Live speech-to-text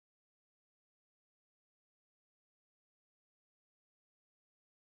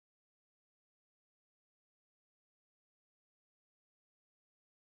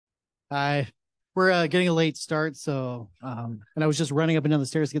We're getting a late start, so and I was just running up and down the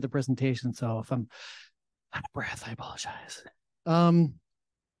stairs to get the presentation. So if I'm out of breath, I apologize. Um,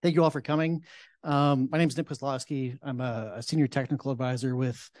 Thank you all for coming. My name is Nick Posloski. I'm a senior technical advisor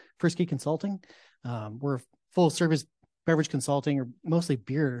with First Key Consulting. We're a full service beverage consulting, or mostly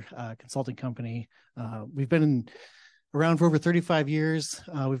beer consulting company. We've been around for over 35 years.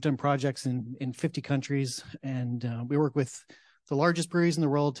 We've done projects in 50 countries, and we work with the largest breweries in the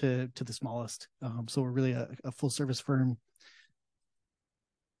world to the smallest. So we're really a full service firm.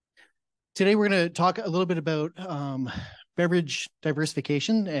 Today, we're going to talk a little bit about beverage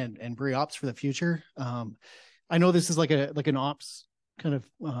diversification and brewery ops for the future. I know this is like an ops kind of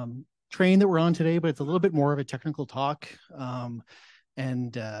train that we're on today, but it's a little bit more of a technical talk.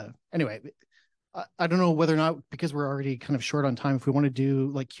 Anyway, I don't know whether or not, because we're already kind of short on time, if we want to do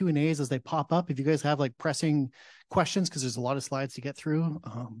like Q&As as they pop up. If you guys have like pressing questions, because there's a lot of slides to get through,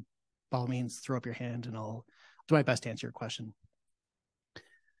 by all means, throw up your hand and I'll do my best to answer your question.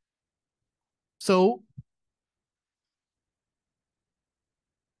 So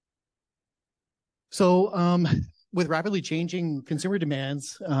with rapidly changing consumer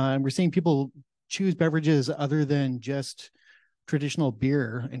demands, we're seeing people choose beverages other than just traditional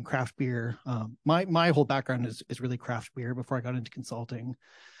beer and craft beer. My whole background is really craft beer before I got into consulting,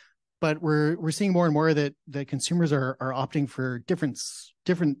 but we're seeing more and more that consumers are opting for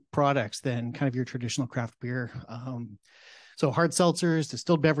different products than kind of your traditional craft beer. So hard seltzers,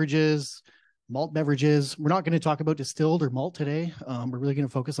 distilled beverages, malt beverages. We're not going to talk about distilled or malt today. We're really going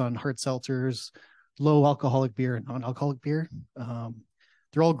to focus on hard seltzers, low alcoholic beer, and non-alcoholic beer.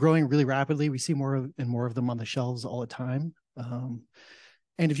 They're all growing really rapidly. We see more and more of them on the shelves all the time.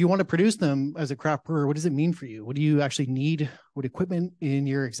 And if you want to produce them as a craft brewer, what does it mean for you? What do you actually need? What equipment in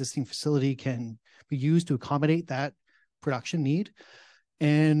your existing facility can be used to accommodate that production need?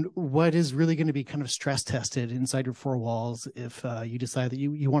 And what is really going to be kind of stress tested inside your four walls if you decide that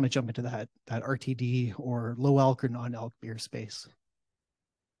you want to jump into that RTD or low alc or non-alc beer space?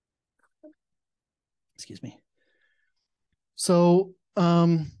 Excuse me. So,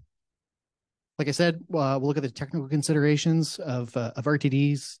 like I said, we'll look at the technical considerations of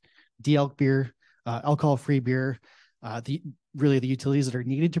RTDs, de-alc beer, alcohol-free beer, really the utilities that are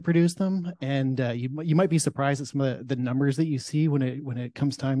needed to produce them. And you might be surprised at some of the numbers that you see when it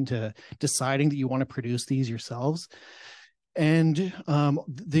comes time to deciding that you want to produce these yourselves. And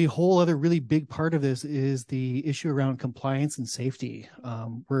the whole other really big part of this is the issue around compliance and safety.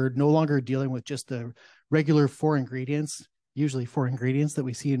 We're no longer dealing with just the regular usually four ingredients that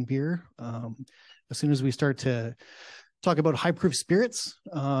we see in beer. As soon as we start to talk about high proof spirits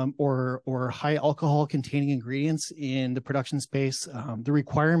or high alcohol containing ingredients in the production space, the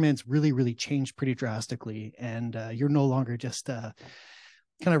requirements really change pretty drastically. And you're no longer just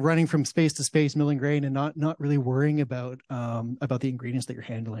kind of running from space to space, milling grain, and not really worrying about the ingredients that you're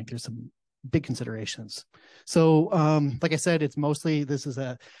handling. There's some big considerations. So like I said, this is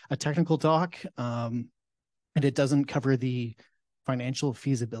a technical talk, and it doesn't cover the financial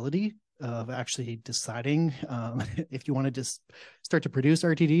feasibility of actually deciding if you want to just start to produce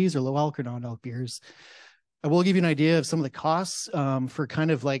RTDs or low alc or non-alc beers. I will give you an idea of some of the costs for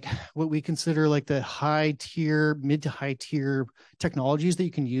kind of like what we consider like the mid to high tier technologies that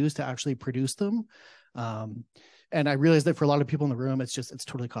you can use to actually produce them. And I realize that for a lot of people in the room, it's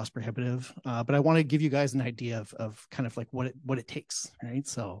totally cost prohibitive. But I want to give you guys an idea of kind of like what it takes, right?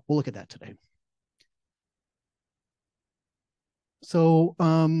 So we'll look at that today. So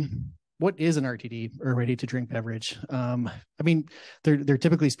what is an RTD, or ready to drink beverage? I mean, they're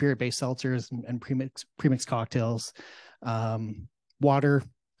typically spirit-based seltzers and premixed cocktails, water,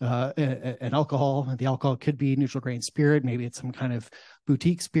 and alcohol. The alcohol could be neutral grain spirit. Maybe it's some kind of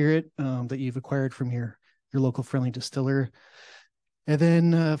boutique spirit that you've acquired from your local friendly distiller. And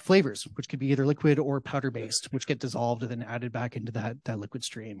then flavors, which could be either liquid or powder-based, which get dissolved and then added back into that liquid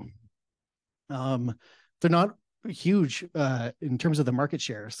stream. They're not huge in terms of the market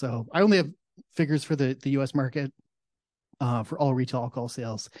share. So I only have figures for the US market for all retail alcohol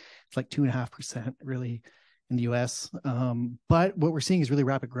sales. It's like 2.5% really in the US. But what we're seeing is really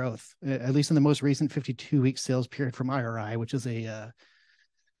rapid growth, at least in the most recent 52-week sales period from IRI, which is a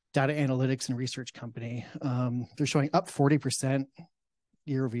data analytics and research company. They're showing up 40%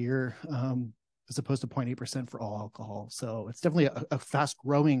 year over year, as opposed to 0.8% for all alcohol. So it's definitely a fast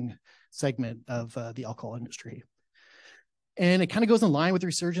growing segment of the alcohol industry. And it kind of goes in line with the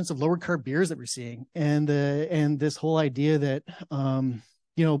resurgence of lower carb beers that we're seeing, and this whole idea that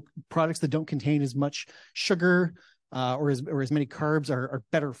products that don't contain as much sugar, or as many carbs are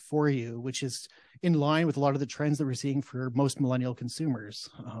better for you, which is in line with a lot of the trends that we're seeing for most millennial consumers.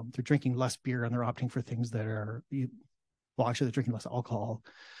 They're drinking less beer and they're opting for things that are, well, actually they're drinking less alcohol,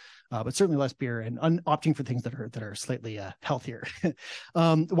 but certainly less beer, and opting for things that are slightly healthier.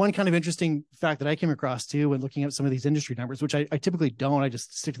 One kind of interesting fact that I came across too when looking at some of these industry numbers, which I typically don't, I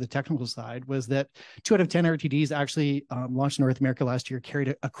just stick to the technical side, was that 2 out of 10 RTDs actually launched in North America last year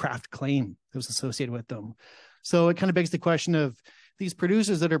carried a craft claim that was associated with them. So it kind of begs the question of these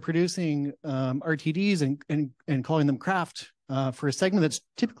producers that are producing RTDs and calling them craft for a segment that's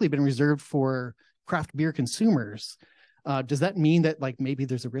typically been reserved for craft beer consumers. Does that mean that like maybe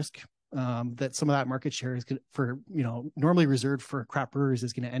there's a risk that some of that market share is for, normally reserved for craft brewers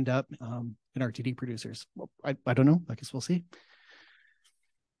is going to end up in RTD producers? Well, I don't know. I guess we'll see.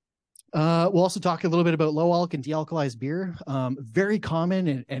 We'll also talk a little bit about low alc and dealcoholized beer. Very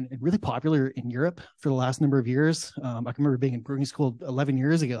common and really popular in Europe for the last number of years. I can remember being in brewing school 11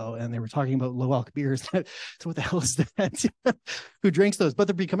 years ago, and they were talking about low alc beers. So what the hell is that? Who drinks those? But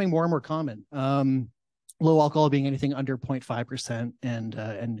they're becoming more and more common. Low alcohol being anything under 0.5%,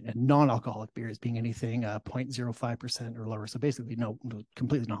 and non-alcoholic beers being anything 0.05% or lower. So basically, no,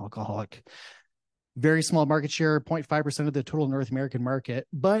 completely non-alcoholic. Very small market share, 0.5% of the total North American market.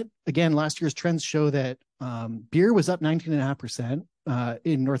 But again, last year's trends show that beer was up 19.5%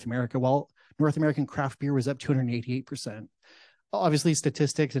 in North America, while North American craft beer was up 288%. Obviously,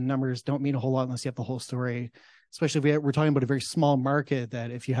 statistics and numbers don't mean a whole lot unless you have the whole story, especially if we're talking about a very small market, that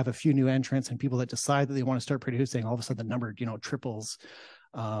if you have a few new entrants and people that decide that they want to start producing, all of a sudden the number, triples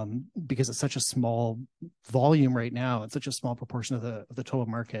because it's such a small volume right now. It's such a small proportion of the total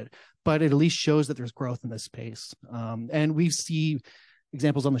market, but it at least shows that there's growth in this space. And we see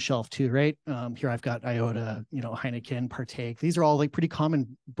examples on the shelf too, right? Here I've got Iota, Heineken, Partake. These are all like pretty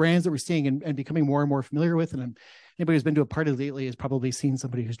common brands that we're seeing and becoming more and more familiar with. And anybody who's been to a party lately has probably seen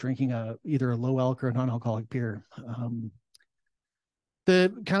somebody who's drinking either a low alc or a non-alcoholic beer.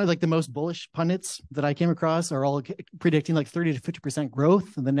 The kind of like the most bullish pundits that I came across are all predicting like 30 to 50%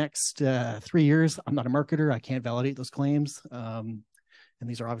 growth in the next 3 years. I'm not a marketer. I can't validate those claims. And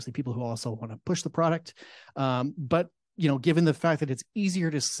these are obviously people who also want to push the product. But given the fact that it's easier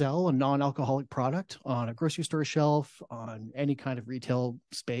to sell a non-alcoholic product on a grocery store shelf, on any kind of retail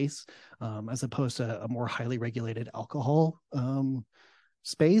space, as opposed to a more highly regulated alcohol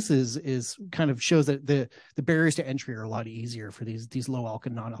space, is kind of shows that the barriers to entry are a lot easier for these low alc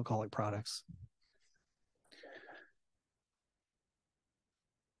and non-alcoholic products.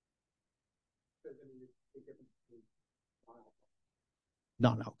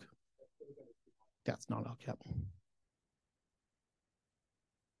 Non-alc. That's non-alc. Yep.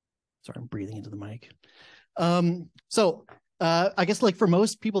 Sorry, I'm breathing into the mic. So I guess like for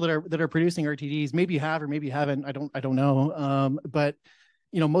most people that are producing RTDs, maybe you have or maybe you haven't. I don't know. But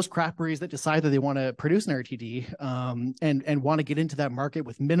most craft breweries that decide that they want to produce an RTD and want to get into that market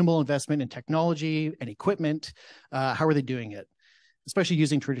with minimal investment in technology and equipment, how are they doing it? Especially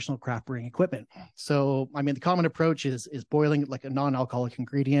using traditional craft brewing equipment. So I mean, the common approach is boiling like a non-alcoholic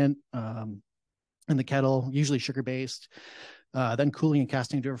ingredient in the kettle, usually sugar-based. Then cooling and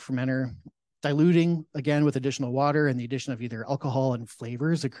casting into a fermenter, diluting again with additional water, and the addition of either alcohol and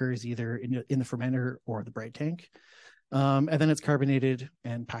flavors occurs either in the fermenter or the bright tank. And then it's carbonated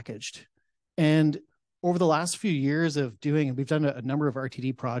and packaged. And over the last few years of doing, and we've done a number of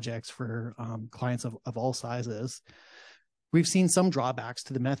RTD projects for clients of all sizes, we've seen some drawbacks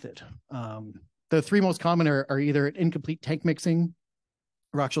to the method. The three most common are either incomplete tank mixing,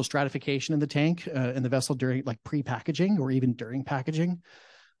 or actual stratification in the tank in the vessel during like pre-packaging or even during packaging.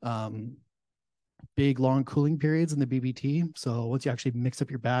 Big long cooling periods in the BBT. So once you actually mix up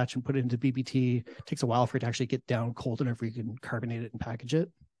your batch and put it into BBT, it takes a while for it to actually get down cold enough where you can carbonate it and package it.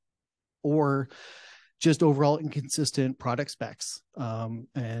 Or just overall inconsistent product specs.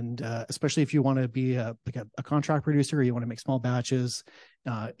 And especially if you want to be a contract producer, or you want to make small batches,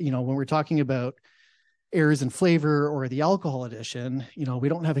 when we're talking about errors in flavor or the alcohol addition, we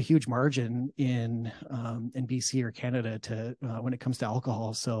don't have a huge margin in BC or Canada to when it comes to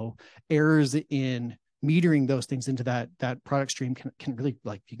alcohol. So errors in metering those things into that product stream can really,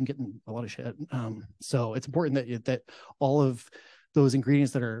 like, you can get in a lot of shit. So it's important that all of those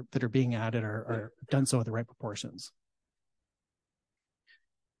ingredients that are being added are done so at the right proportions.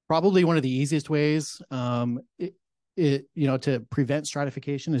 Probably one of the easiest ways to prevent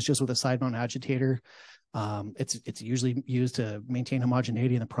stratification is just with a side mount agitator. It's usually used to maintain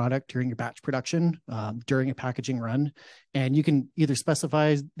homogeneity in the product during your batch production, during a packaging run. And you can either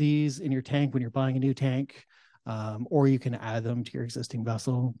specify these in your tank when you're buying a new tank, or you can add them to your existing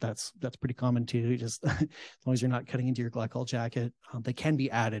vessel. That's pretty common too. Just as long as you're not cutting into your glycol jacket, they can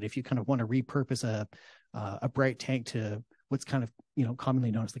be added if you kind of want to repurpose a bright tank to what's kind of, you know,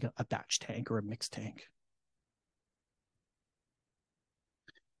 commonly known as like a batch tank or a mixed tank.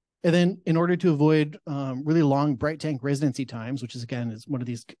 And then in order to avoid really long bright tank residency times, which is, again, is one of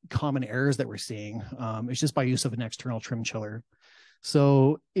these common errors that we're seeing, it's just by use of an external trim chiller.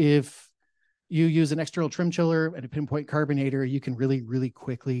 So if you use an external trim chiller and a pinpoint carbonator, you can really, really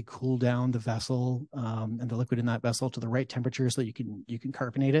quickly cool down the vessel and the liquid in that vessel to the right temperature so that you can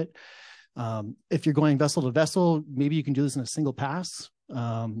carbonate it. If you're going vessel to vessel, maybe you can do this in a single pass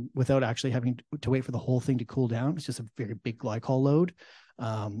without actually having to wait for the whole thing to cool down. It's just a very big glycol load.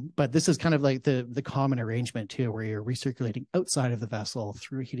 But this is kind of like the common arrangement too, where you're recirculating outside of the vessel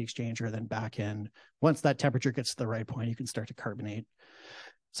through a heat exchanger, then back in. Once that temperature gets to the right point, you can start to carbonate.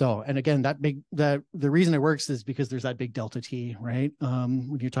 So, and again, the reason it works is because there's that big delta T, right?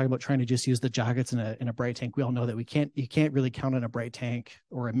 When you're talking about trying to just use the jackets in a bright tank, we all know that you can't really count on a bright tank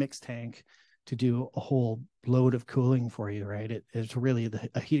or a mixed tank to do a whole load of cooling for you, right? It's really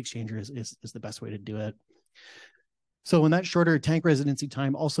a heat exchanger is the best way to do it. So when that shorter tank residency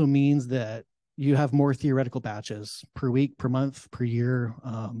time also means that you have more theoretical batches per week, per month, per year.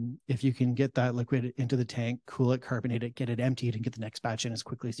 If you can get that liquid into the tank, cool it, carbonate it, get it emptied, and get the next batch in as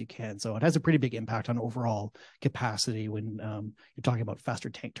quickly as you can. So it has a pretty big impact on overall capacity when you're talking about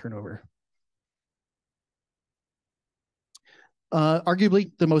faster tank turnover.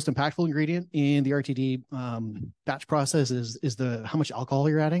 Arguably the most impactful ingredient in the RTD batch process is how much alcohol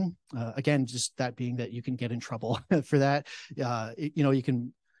you're adding. Again, just that being that you can get in trouble for that. You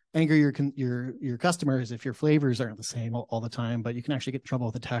can anger your customers if your flavors aren't the same all the time, but you can actually get in trouble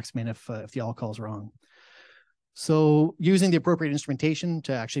with the taxman if the alcohol is wrong. So using the appropriate instrumentation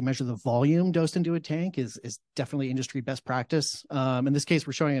to actually measure the volume dosed into a tank is definitely industry best practice. In this case,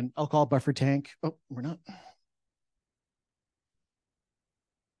 we're showing an alcohol buffer tank. Oh, we're not.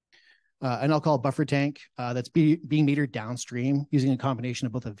 An alcohol buffer tank that's being metered downstream using a combination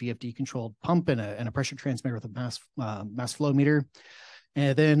of both a VFD controlled pump and a pressure transmitter with a mass flow meter.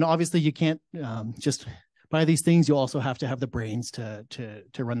 And then obviously you can't just buy these things. You also have to have the brains to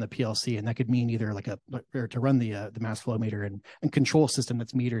run the PLC, and that could mean either or to run the mass flow meter and control system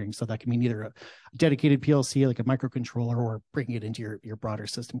that's metering. So that can mean either a dedicated PLC like a microcontroller or bringing it into your broader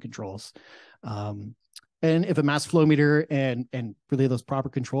system controls. And if a mass flow meter and really those proper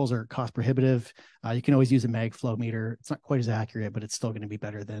controls are cost prohibitive, you can always use a mag flow meter. It's not quite as accurate, but it's still going to be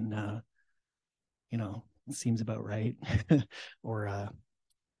better than, it seems about right, or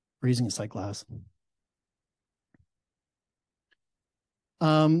using a sight glass.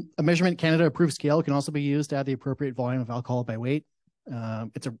 A Measurement Canada approved scale can also be used to add the appropriate volume of alcohol by weight.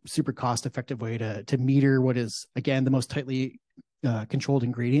 It's a super cost-effective way to meter what is, again, the most tightly controlled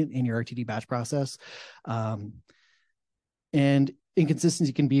ingredient in your RTD batch process. And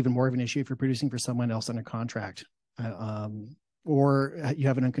inconsistency can be even more of an issue if you're producing for someone else under contract, or you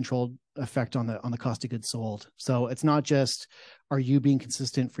have an uncontrolled effect on the cost of goods sold. So it's not just, are you being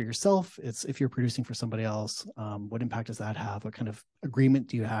consistent for yourself? It's if you're producing for somebody else, what impact does that have? What kind of agreement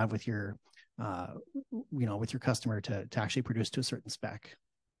do you have with your with your customer to actually produce to a certain spec?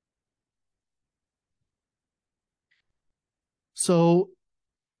 So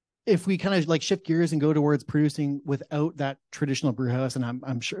if we kind of like shift gears and go towards producing without that traditional brew house, and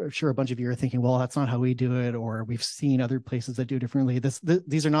I'm sure a bunch of you are thinking, well, that's not how we do it, or we've seen other places that do it differently.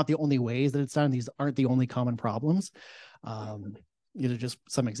 These are not the only ways that it's done. These aren't the only common problems. These are just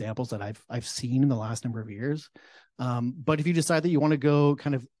some examples that I've seen in the last number of years. But if you decide that you want to go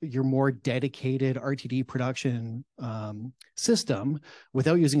kind of your more dedicated RTD production system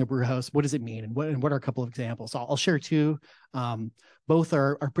without using a brew house, what does it mean? And what are a couple of examples? So I'll share two. Both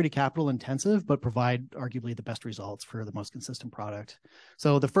are pretty capital intensive, but provide arguably the best results for the most consistent product.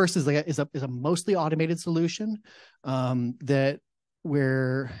 So the first is a mostly automated solution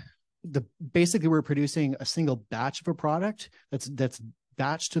basically we're producing a single batch of a product that's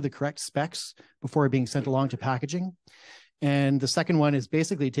batched to the correct specs before being sent along to packaging. And the second one is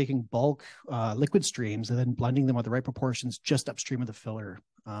basically taking bulk liquid streams and then blending them with the right proportions just upstream of the filler.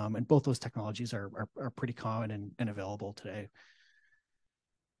 And both those technologies are pretty common and available today.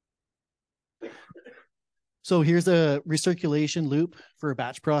 So here's a recirculation loop for a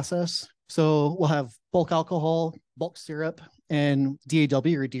batch process. So we'll have bulk alcohol, bulk syrup, and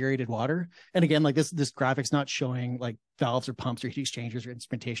DAW or deaerated water. And again, like this graphic's not showing like valves or pumps or heat exchangers or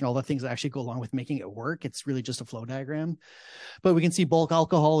instrumentation, all the things that actually go along with making it work. It's really just a flow diagram. But we can see bulk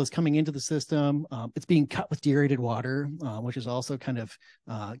alcohol is coming into the system. It's being cut with deaerated water, which is also kind of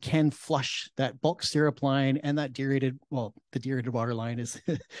can flush that bulk syrup line and that deaerated, well, the deaerated water line is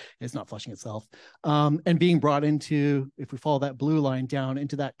is not flushing itself, and being brought into, if we follow that blue line down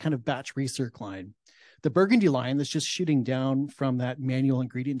into that kind of batch recirc line. The burgundy line that's just shooting down from that manual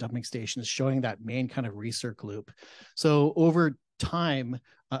ingredient dumping station is showing that main kind of recirc loop. So over time,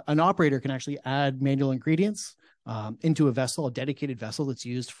 an operator can actually add manual ingredients into a vessel, a dedicated vessel that's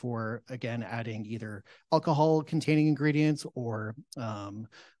used for, again, adding either alcohol containing ingredients or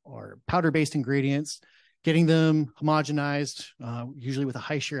powder-based ingredients, getting them homogenized, usually with a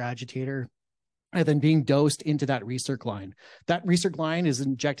high shear agitator, and then being dosed into that recirc line. That recirc line is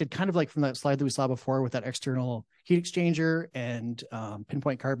injected kind of like from that slide that we saw before with that external heat exchanger and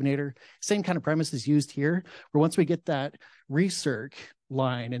pinpoint carbonator. Same kind of premise is used here, where once we get that recirc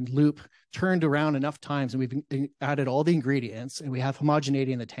line and loop turned around enough times and we've added all the ingredients and we have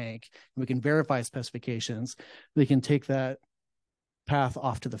homogeneity in the tank and we can verify specifications, we can take that path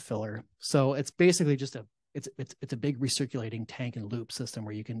off to the filler. So it's basically just it's a big recirculating tank and loop system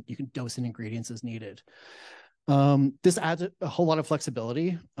where you can dose in ingredients as needed. This adds a whole lot of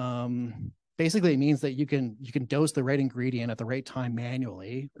flexibility. Basically, it means that you can dose the right ingredient at the right time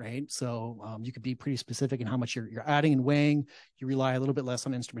manually, right? So you could be pretty specific in how much you're adding and weighing. You rely a little bit less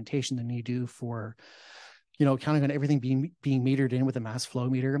on instrumentation than you do for, counting on everything being metered in with a mass flow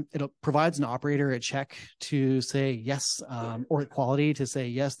meter. It provides an operator a check to say yes, or quality to say,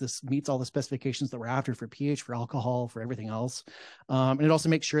 yes, this meets all the specifications that we're after for pH, for alcohol, for everything else. And it also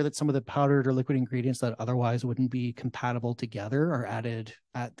makes sure that some of the powdered or liquid ingredients that otherwise wouldn't be compatible together are added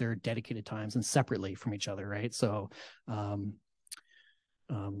at their dedicated times and separately from each other, right? So,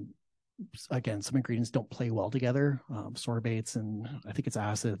 again, some ingredients don't play well together, sorbates and I think it's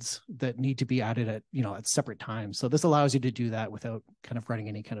acids that need to be added at separate times. So this allows you to do that without kind of running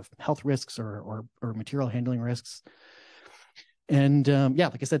any kind of health risks or material handling risks. And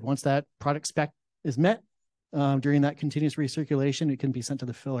like I said, once that product spec is met during that continuous recirculation, it can be sent to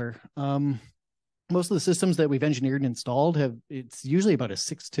the filler. Most of the systems that we've engineered and installed it's usually about a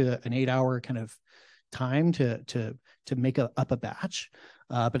 6 to an 8 hour kind of time to make up a batch.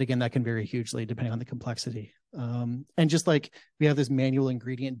 But again, that can vary hugely depending on the complexity. And just like we have this manual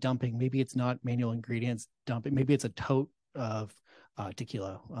ingredient dumping, maybe it's not manual ingredients dumping, maybe it's a tote of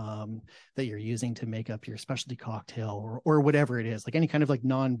tequila that you're using to make up your specialty cocktail or whatever it is, like any kind of like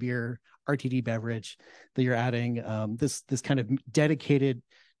non-beer RTD beverage that you're adding. This kind of dedicated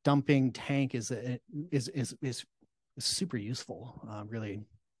dumping tank is super useful, really.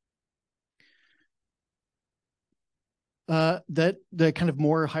 That the kind of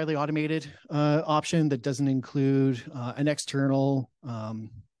more highly automated option that doesn't include an external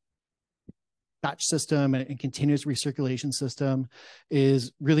batch system and continuous recirculation system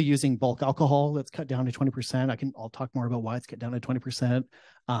is really using bulk alcohol that's cut down to 20%. I'll talk more about why it's cut down to 20%.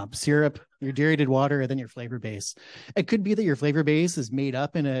 Syrup, your deaerated water, and then your flavor base. It could be that your flavor base is made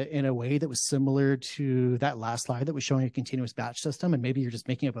up in a way that was similar to that last slide that was showing a continuous batch system, and maybe you're just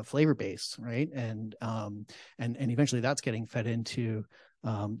making up a flavor base, right? And eventually that's getting fed into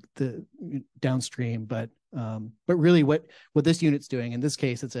the downstream. But really what this unit's doing in this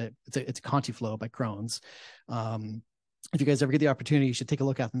case, it's a Conti Flow by Crohn's. If you guys ever get the opportunity, you should take a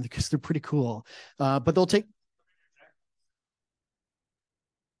look at them because they're pretty cool. But they'll take.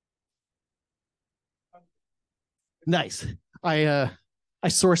 Nice. I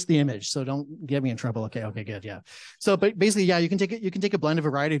sourced the image, so don't get me in trouble. Okay, good, yeah. So, but basically, yeah, you can take a blend of a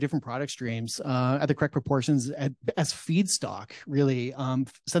variety of different product streams at the correct proportions as feedstock. Really,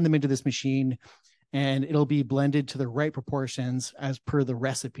 send them into this machine, and it'll be blended to the right proportions as per the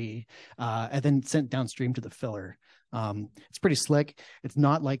recipe, and then sent downstream to the filler. It's pretty slick. It's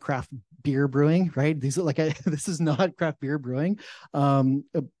not like craft beer brewing, right? This is not craft beer brewing.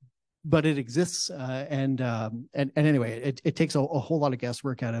 But it exists, and anyway, it takes a whole lot of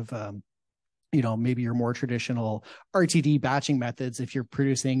guesswork out of maybe your more traditional RTD batching methods if you're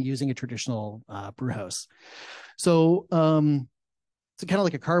producing using a traditional brew house. So it's kind of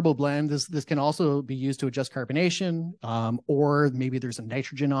like a carbo blend. This can also be used to adjust carbonation, or maybe there's a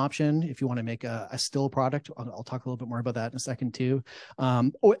nitrogen option if you want to make a still product. I'll talk a little bit more about that in a second too.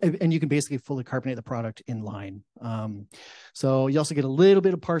 And you can basically fully carbonate the product in line. So you also get a little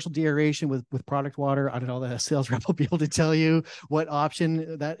bit of partial deaeration with product water. I don't know, the sales rep will be able to tell you what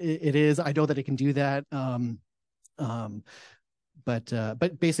option that it is. I know that it can do that.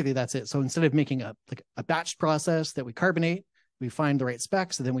 But basically that's it. So instead of making a batch process that we carbonate, We find the right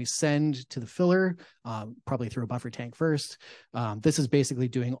specs, and then we send to the filler, probably through a buffer tank first. This is basically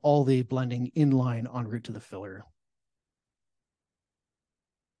doing all the blending inline en route to the filler.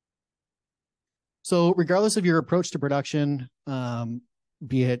 So regardless of your approach to production,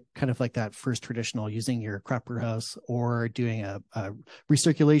 be it kind of like that first traditional using your craft brew house, or doing a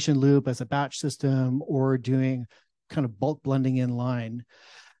recirculation loop as a batch system, or doing kind of bulk blending in line,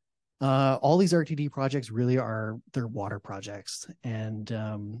 all these RTD projects really are, they're water projects, and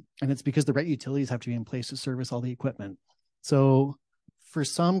it's because the right utilities have to be in place to service all the equipment. So for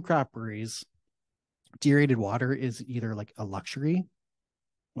some craft breweries, deaerated water is either like a luxury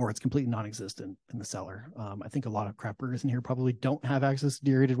or it's completely non-existent in the cellar. I think a lot of craft brewers in here probably don't have access to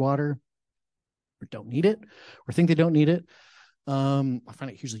deaerated water, or don't need it, or think they don't need it. I find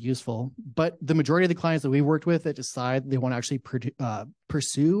it hugely useful, but the majority of the clients that we worked with that decide they want to actually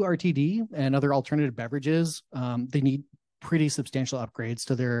pursue RTD and other alternative beverages, they need pretty substantial upgrades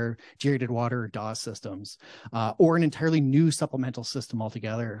to their deaerated water or DAW systems, or an entirely new supplemental system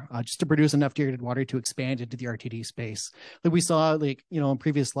altogether, just to produce enough deaerated water to expand into the RTD space. Like we saw, like, you know, in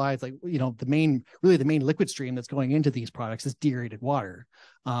previous slides, like, you know, the main liquid stream that's going into these products is deaerated water.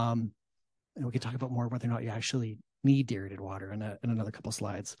 And we can talk about more whether or not you actually need deaerated water in another couple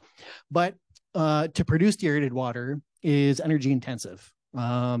slides. But to produce deaerated water is energy intensive.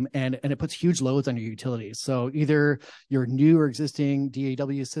 And it puts huge loads on your utilities. So either your new or existing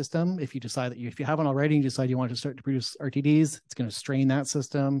DAW system, if you decide that if you haven't already, you decide you want to start to produce RTDs, it's going to strain that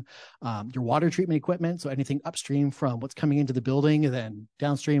system. Your water treatment equipment, so anything upstream from what's coming into the building and then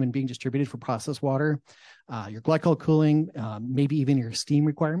downstream and being distributed for processed water, your glycol cooling, maybe even your steam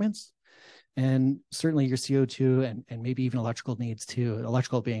requirements, and certainly your CO2 and maybe even electrical needs too.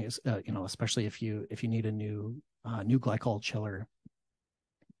 Electrical being, you know, especially if you need a new glycol chiller.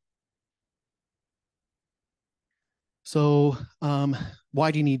 So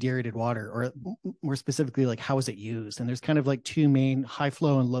why do you need deaerated water, or more specifically, like, how is it used? And there's kind of like two main high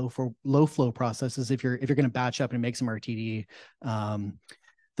flow and low flow processes. If you're going to batch up and make some RTD,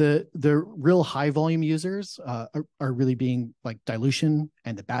 the real high volume users are really being like dilution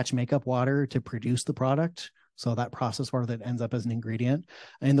and the batch makeup water to produce the product. So that process water that ends up as an ingredient,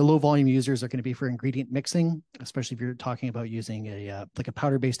 and the low volume users are going to be for ingredient mixing, especially if you're talking about using a like a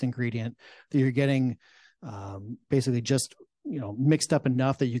powder based ingredient that you're getting basically just, you know, mixed up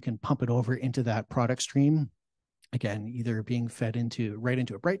enough that you can pump it over into that product stream. Again, either being fed right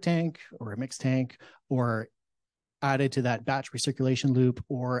into a bright tank or a mixed tank, or added to that batch recirculation loop,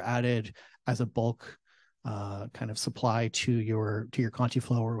 or added as a bulk kind of supply to your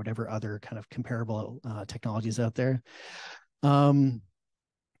ContiFlow or whatever other kind of comparable technologies out there. Oh,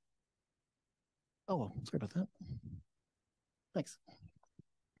 sorry about that. Thanks.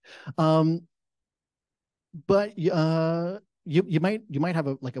 But you might have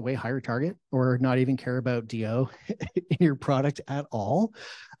a way higher target, or not even care about DO in your product at all,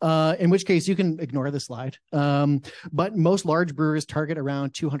 in which case you can ignore the slide. But most large brewers target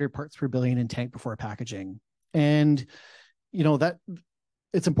around 200 parts per billion in tank before packaging, and you know that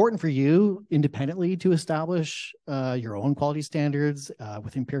it's important for you independently to establish your own quality standards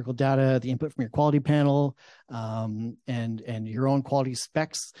with empirical data, the input from your quality panel, and your own quality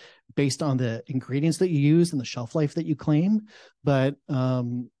specs based on the ingredients that you use and the shelf life that you claim. But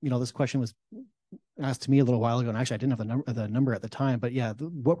you know, this question was asked to me a little while ago, and actually I didn't have the number at the time. But yeah,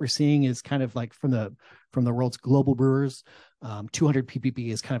 what we're seeing is kind of like from the world's global brewers, 200 ppb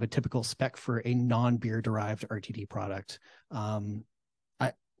is kind of a typical spec for a non-beer derived RTD product.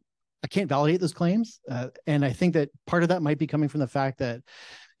 I can't validate those claims. And I think that part of that might be coming from the fact that,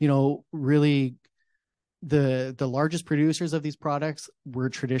 you know, really the largest producers of these products were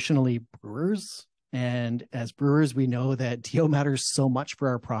traditionally brewers. And as brewers, we know that DO matters so much for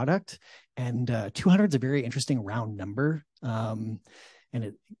our product. And 200 is a very interesting round number. And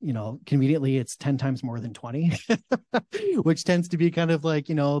it, you know, conveniently, it's 10 times more than 20, which tends to be kind of like,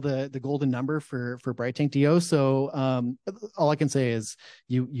 you know, the golden number for bright tank DO. So all I can say is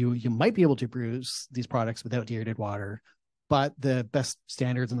you might be able to produce these products without deaerated water, but the best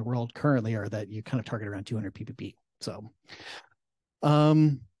standards in the world currently are that you kind of target around 200 ppb. So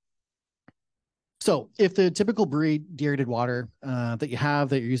so if the typical brewery deaerated water that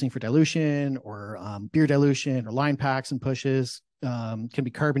you're using for dilution, or beer dilution, or line packs and pushes can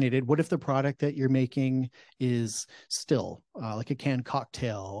be carbonated, what if the product that you're making is still like a canned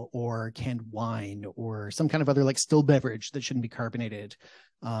cocktail or canned wine or some kind of other like still beverage that shouldn't be carbonated?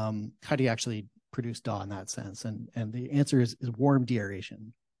 How do you actually produce DAW in that sense? And the answer is warm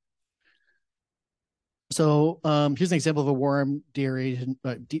deaeration. So here's an example of a warm deaerated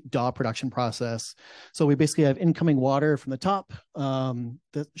DAW production process. So we basically have incoming water from the top.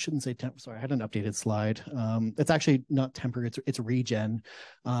 That shouldn't say temp. Sorry, I had an updated slide. It's actually not temper. It's regen.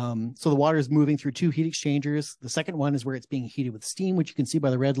 So the water is moving through two heat exchangers. The second one is where it's being heated with steam, which you can see by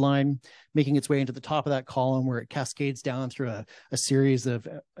the red line, making its way into the top of that column where it cascades down through a series of,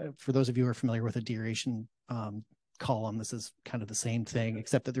 for those of you who are familiar with a deaeration column, this is kind of the same thing,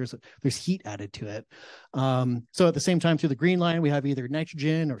 except that there's heat added to it. So at the same time, through the green line, we have either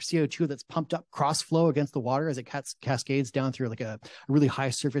nitrogen or CO2 that's pumped up cross flow against the water as it cascades down through like a really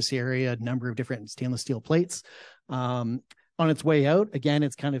high surface area, number of different stainless steel plates. On its way out, again,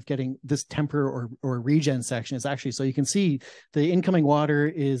 it's kind of getting this temper or regen section is actually, so you can see the incoming water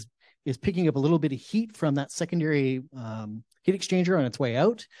is picking up a little bit of heat from that secondary heat exchanger on its way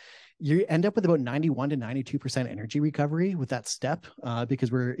out. You end up with about 91 to 92% energy recovery with that step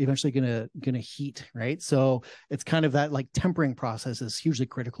because we're eventually gonna heat, right? So it's kind of that like tempering process is hugely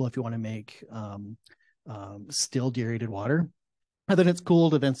critical if you want to make still deaerated water. And then it's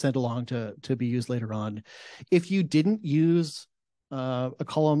cool to then send along to be used later on. If you didn't use a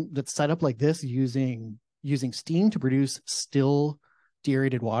column that's set up like this using steam to produce still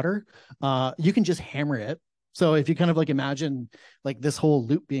deaerated water, you can just hammer it. So if you kind of like imagine like this whole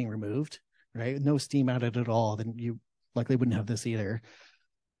loop being removed, right? No steam added at all, then you likely wouldn't have this either.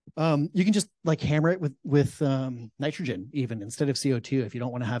 You can just like hammer it with nitrogen even instead of CO2 if you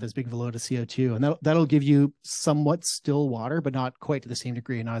don't want to have as big of a load of CO2. And that'll give you somewhat still water, but not quite to the same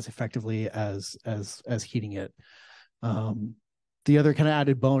degree and not as effectively as heating it. The other kind of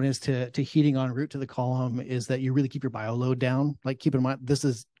added bonus to heating en route to the column is that you really keep your bio load down. Like keep in mind,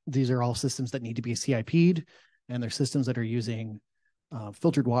 these are all systems that need to be CIP'd, and they're systems that are using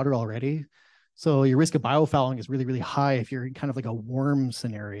filtered water already. So your risk of biofouling is really, really high if you're in kind of like a warm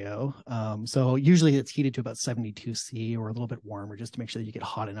scenario. So usually it's heated to about 72 C or a little bit warmer just to make sure that you get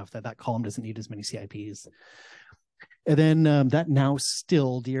hot enough that column doesn't need as many CIPs. And then that now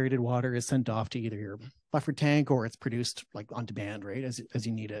still deaerated water is sent off to either your buffer tank or it's produced like on demand, right, as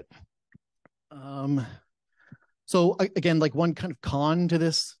you need it. So again, like one kind of con to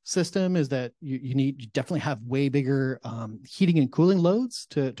this system is that you definitely have way bigger heating and cooling loads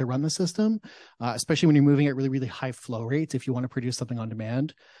to run the system, especially when you're moving at really, really high flow rates if you want to produce something on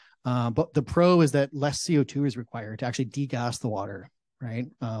demand. But the pro is that less CO2 is required to actually degas the water, right?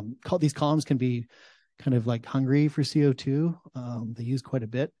 These columns can be kind of like hungry for CO2. They use quite a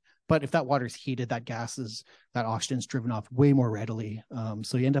bit. But if that water is heated, that oxygen is driven off way more readily.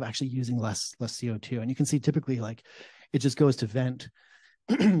 So you end up actually using less CO2. And you can see typically like it just goes to vent.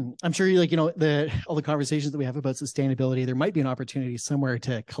 I'm sure all the conversations that we have about sustainability, there might be an opportunity somewhere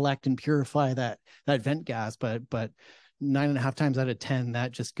to collect and purify that vent gas, but 9.5 times out of 10,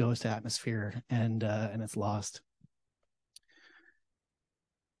 that just goes to atmosphere and it's lost.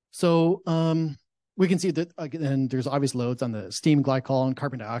 So we can see that again, there's obvious loads on the steam, glycol, and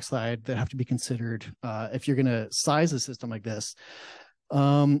carbon dioxide that have to be considered if you're going to size a system like this.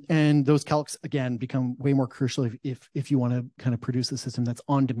 And those calcs, again, become way more crucial if you want to kind of produce a system that's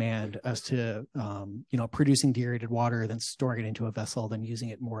on demand as to, producing deaerated water, then storing it into a vessel, then using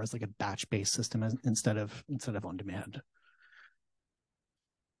it more as like a batch-based system instead of on demand.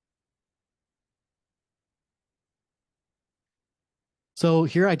 So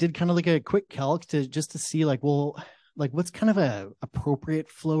here I did kind of like a quick calc just to see like, well, like what's kind of a appropriate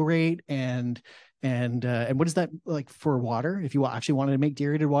flow rate and what is that like for water if you actually wanted to make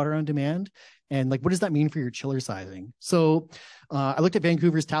deaerated water on demand, and like what does that mean for your chiller sizing? So I looked at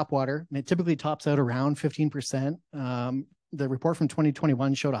Vancouver's tap water and it typically tops out around 15%. The report from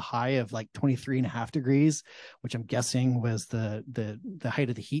 2021 showed a high of like 23.5 degrees, which I'm guessing was the height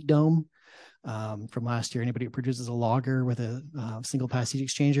of the heat dome. From last year. Anybody who produces a lager with a single pass heat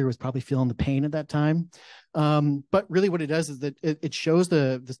exchanger was probably feeling the pain at that time. But really what it does is that it shows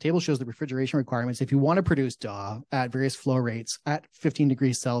this table shows the refrigeration requirements. If you want to produce DAW at various flow rates at 15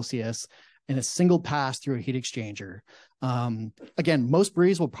 degrees Celsius in a single pass through a heat exchanger. Again, most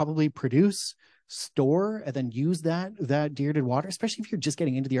breweries will probably produce, store, and then use that deaerated water, especially if you're just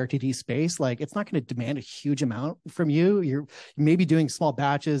getting into the RTD space. Like it's not going to demand a huge amount from you. You may be doing small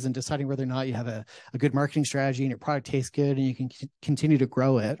batches and deciding whether or not you have a good marketing strategy and your product tastes good and you can continue to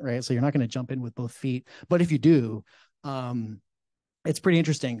grow it, right? So you're not going to jump in with both feet. But if you do, it's pretty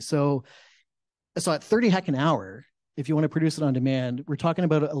interesting. So at 30 heck an hour, if you want to produce it on demand, we're talking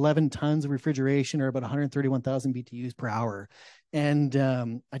about 11 tons of refrigeration or about 131,000 BTUs per hour. And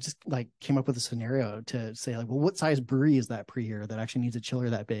I just like came up with a scenario to say like, well, what size brewery is that per year that actually needs a chiller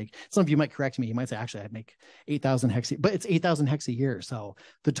that big? Some of you might correct me. You might say, actually, I'd make 8,000 hex, but it's 8,000 hex a year. So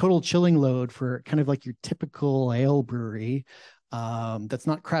the total chilling load for kind of like your typical ale brewery that's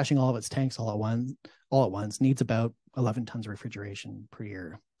not crashing all of its tanks all at once needs about 11 tons of refrigeration per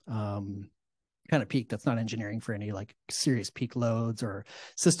year. Kind of peak. That's not engineering for any like serious peak loads or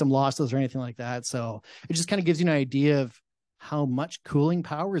system losses or anything like that. So it just kind of gives you an idea of how much cooling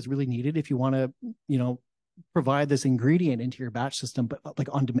power is really needed if you want to, you know, provide this ingredient into your batch system, but like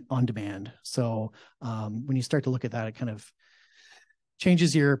on demand. So when you start to look at that, it kind of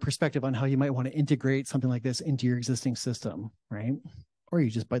changes your perspective on how you might want to integrate something like this into your existing system, right? Or you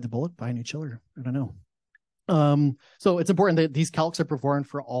just bite the bullet, buy a new chiller. I don't know. So it's important that these calcs are performed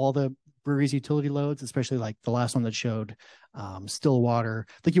for all the breweries utility loads, especially like the last one that showed still water.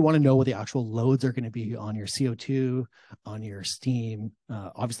 Like you want to know what the actual loads are going to be on your CO2, on your steam,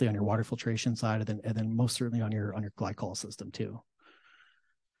 obviously on your water filtration side, and then most certainly on your glycol system too.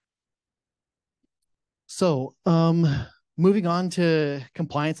 So moving on to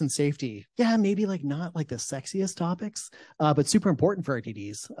compliance and safety. Yeah, maybe like not like the sexiest topics, but super important for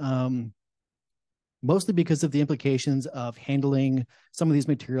RTDs. Mostly because of the implications of handling some of these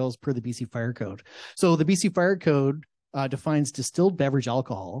materials per the BC Fire Code. So the BC Fire Code defines distilled beverage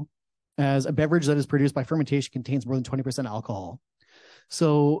alcohol as a beverage that is produced by fermentation contains more than 20% alcohol.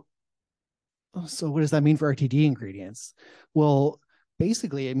 So what does that mean for RTD ingredients? Well,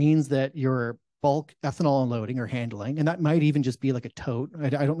 basically it means that your bulk ethanol unloading or handling, and that might even just be like a tote. I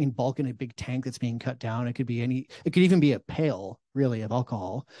don't mean bulk in a big tank that's being cut down. It could even be a pail really of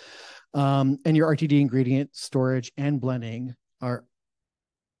alcohol. And your RTD ingredient storage and blending are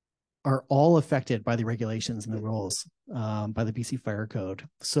all affected by the regulations and the rules by the BC Fire Code.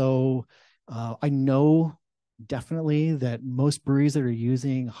 So I know definitely that most breweries that are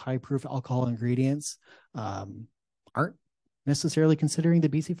using high proof alcohol ingredients aren't necessarily considering the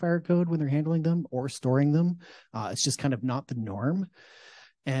BC Fire Code when they're handling them or storing them. It's just kind of not the norm.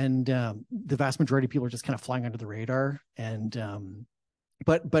 And the vast majority of people are just kind of flying under the radar. And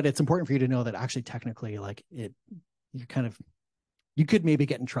but it's important for you to know that actually technically like you could maybe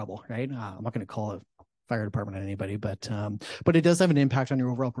get in trouble, right? I'm not going to call a fire department on anybody, but it does have an impact on your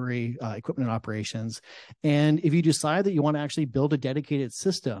overall brewery equipment and operations. And if you decide that you want to actually build a dedicated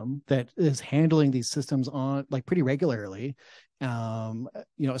system that is handling these systems on like pretty regularly, you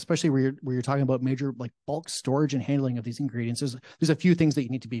know, especially where you're talking about major like bulk storage and handling of these ingredients, there's a few things that you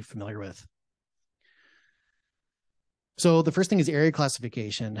need to be familiar with. So the first thing is area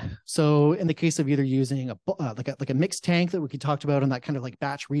classification. So in the case of either using like a mixed tank that we talked about in that kind of like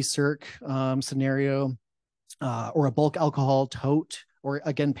batch recirc scenario, or a bulk alcohol tote, or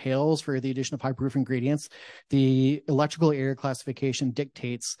again pails for the addition of high proof ingredients, the electrical area classification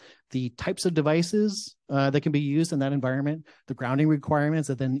dictates the types of devices that can be used in that environment, the grounding requirements,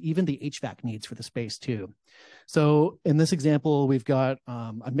 and then even the HVAC needs for the space too. So in this example, we've got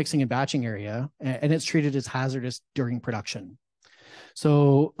a mixing and batching area, and it's treated as hazardous during production.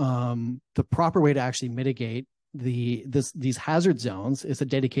 So the proper way to actually mitigate these hazard zones is a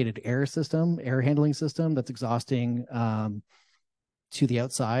dedicated air handling system that's exhausting to the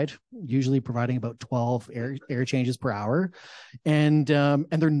outside, usually providing about 12 air changes per hour. And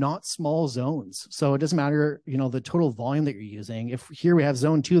they're not small zones. So it doesn't matter, you know, the total volume that you're using. If here we have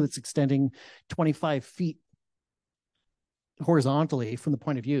zone 2 that's extending 25 feet horizontally from the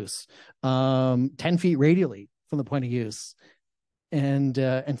point of use, 10 feet radially from the point of use, and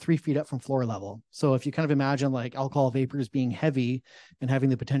 3 feet up from floor level. So if you kind of imagine like alcohol vapors being heavy and having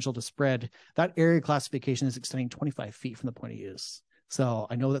the potential to spread, that area classification is extending 25 feet from the point of use. So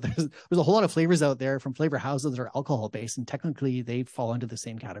I know that there's a whole lot of flavors out there from flavor houses that are alcohol based, and technically they fall into the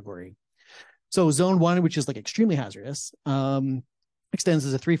same category. So zone 1, which is like extremely hazardous, extends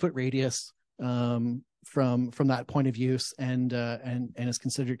as a 3-foot radius from that point of use, and is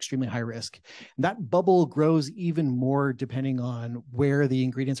considered extremely high risk. And that bubble grows even more depending on where the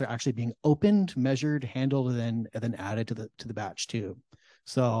ingredients are actually being opened, measured, handled, and then added to the batch too.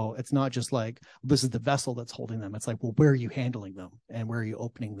 So it's not just like this is the vessel that's holding them. It's like, well, where are you handling them and where are you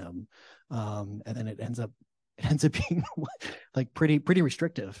opening them? And then it ends up being like pretty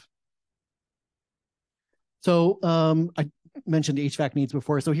restrictive. So I mentioned HVAC needs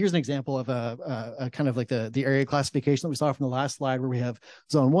before. So here's an example of a kind of like the area classification that we saw from the last slide, where we have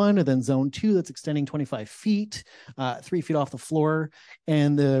zone 1 and then zone 2 that's extending 25 feet, 3 feet off the floor,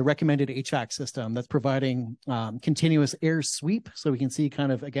 and the recommended HVAC system that's providing continuous air sweep. So we can see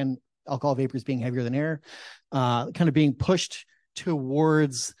kind of, again, alcohol vapors being heavier than air, kind of being pushed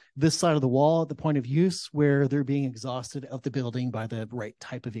towards this side of the wall at the point of use where they're being exhausted out the building by the right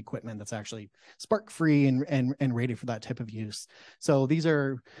type of equipment that's actually spark free and rated for that type of use. So these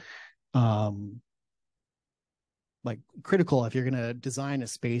are like critical if you're going to design a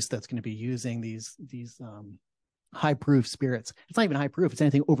space that's going to be using these high proof spirits. It's not even high proof, it's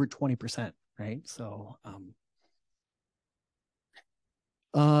anything over 20%, right? So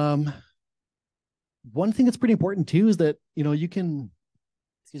one thing that's pretty important too is that, you know, you can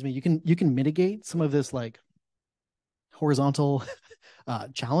mitigate some of this like horizontal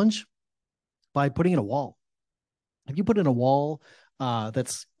challenge by putting in a wall. If you put in a wall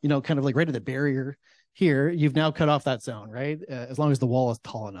that's, you know, kind of like right at the barrier here, you've now cut off that zone, right? As long as the wall is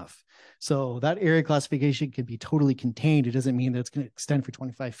tall enough. So that area classification can be totally contained. It doesn't mean that it's going to extend for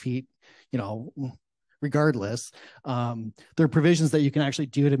 25 feet, you know, regardless. There are provisions that you can actually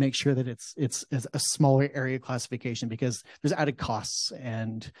do to make sure that it's a smaller area classification, because there's added costs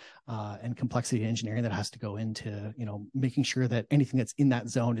and complexity engineering that has to go into, you know, making sure that anything that's in that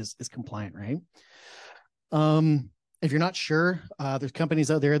zone is compliant, right? If you're not sure, there's companies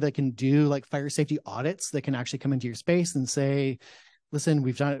out there that can do like fire safety audits that can actually come into your space and say, listen,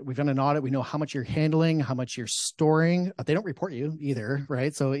 we've done an audit. We know how much you're handling, how much you're storing. They don't report you either,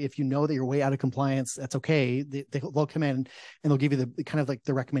 right? So if you know that you're way out of compliance, that's okay. They'll come in and they'll give you the kind of like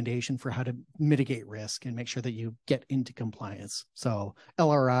the recommendation for how to mitigate risk and make sure that you get into compliance. So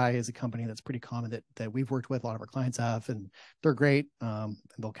LRI is a company that's pretty common that we've worked with. A lot of our clients have, and they're great. And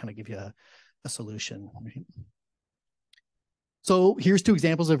they'll kind of give you a solution, right? So here's two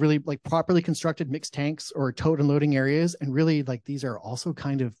examples of really like properly constructed mixed tanks or tote and loading areas. And really like these are also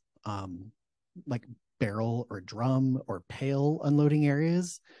kind of like barrel or drum or pail unloading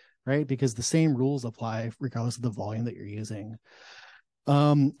areas, right? Because the same rules apply regardless of the volume that you're using.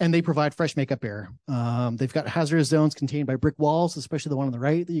 And they provide fresh makeup air. They've got hazardous zones contained by brick walls, especially the one on the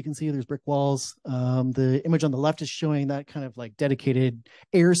right that you can see there's brick walls. The image on the left is showing that kind of like dedicated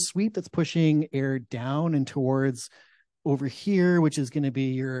air sweep that's pushing air down and towards over here, which is going to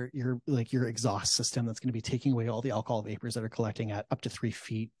be your exhaust system that's going to be taking away all the alcohol vapors that are collecting at up to 3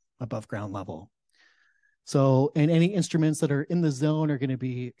 feet above ground level. So, and any instruments that are in the zone are going to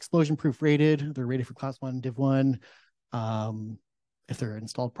be explosion proof rated. They're rated for class 1, div 1, if they're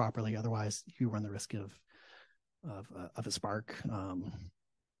installed properly. Otherwise, you run the risk of a spark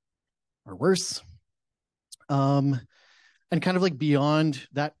or worse. And kind of like beyond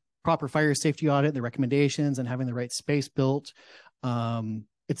that proper fire safety audit, the recommendations, and having the right space built.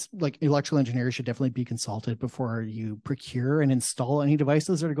 It's like electrical engineers should definitely be consulted before you procure and install any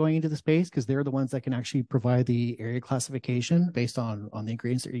devices that are going into the space, because they're the ones that can actually provide the area classification based on the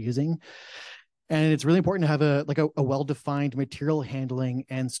ingredients that you're using. And it's really important to have a well-defined material handling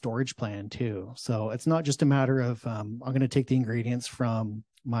and storage plan too. So it's not just a matter of I'm going to take the ingredients from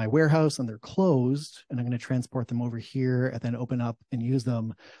my warehouse and they're closed and I'm going to transport them over here and then open up and use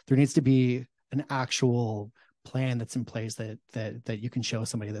them. There needs to be an actual plan that's in place that you can show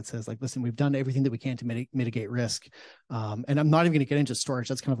somebody that says like, listen, we've done everything that we can to mitigate risk. And I'm not even going to get into storage.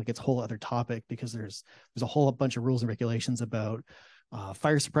 That's kind of like its whole other topic, because there's a whole bunch of rules and regulations about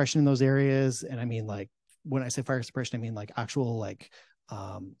fire suppression in those areas. And I mean, like, when I say fire suppression, I mean like actual like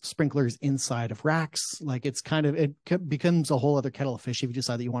sprinklers inside of racks. Like it becomes a whole other kettle of fish if you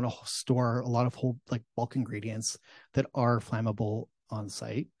decide that you want to store a lot of whole like bulk ingredients that are flammable on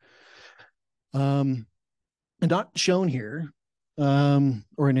site. And not shown here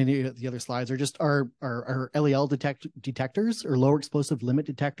or in any of the other slides are just our LEL detectors, or lower explosive limit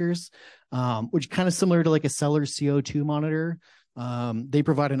detectors, which kind of similar to like a cellar CO2 monitor. They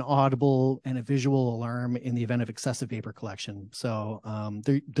provide an audible and a visual alarm in the event of excessive vapor collection. So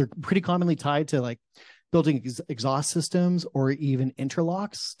they're pretty commonly tied to like building exhaust systems or even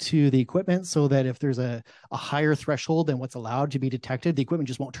interlocks to the equipment, so that if there's a higher threshold than what's allowed to be detected, the equipment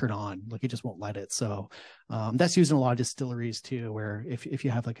just won't turn on, like it just won't let it. So that's used in a lot of distilleries too, where if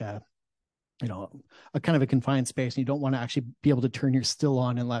you have like a kind of a confined space and you don't want to actually be able to turn your still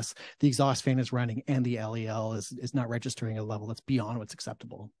on unless the exhaust fan is running and the LEL is not registering a level that's beyond what's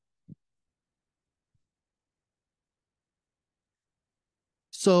acceptable.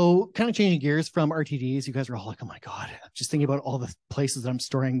 So kind of changing gears from RTDs, you guys are all like, oh my God, just thinking about all the places that I'm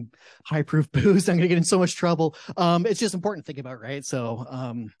storing high proof booze, I'm going to get in so much trouble. It's just important to think about, right?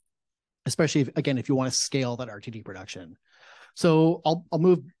 So especially if you want to scale that RTD production. So I'll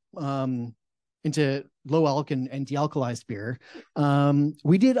move into low alc and dealcoholized beer.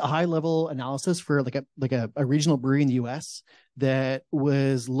 We did a high level analysis for like a regional brewery in the US that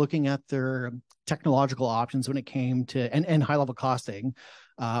was looking at their technological options when it came to and high level costing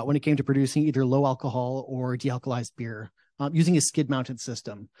when it came to producing either low alcohol or dealcoholized beer using a skid mounted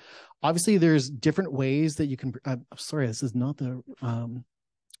system. Obviously, there's different ways that you can. Sorry, this is not the.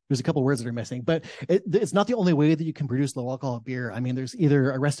 There's a couple words that are missing, but it's not the only way that you can produce low alcohol beer. I mean, there's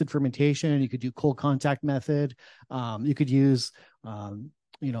either arrested fermentation, you could do cold contact method, you could use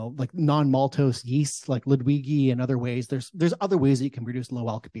like non-maltose yeast like Ludwigi and other ways. There's other ways that you can produce low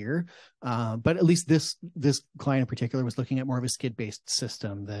alc beer, but at least this client in particular was looking at more of a skid-based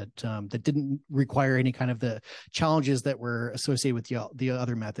system that didn't require any kind of the challenges that were associated with the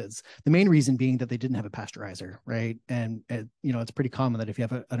other methods. The main reason being that they didn't have a pasteurizer, right? And it's pretty common that if you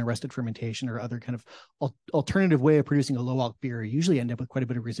have an arrested fermentation or other kind of alternative way of producing a low alc beer, you usually end up with quite a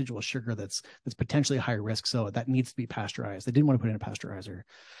bit of residual sugar that's potentially high risk. So that needs to be pasteurized. They didn't want to put in a pasteurizer.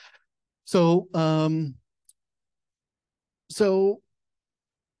 So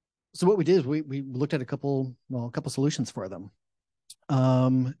what we did is we looked at a couple solutions for them.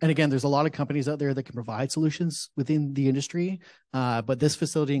 And again, there's a lot of companies out there that can provide solutions within the industry. But this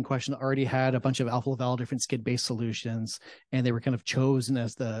facility in question already had a bunch of Alpha Laval different skid-based solutions, and they were kind of chosen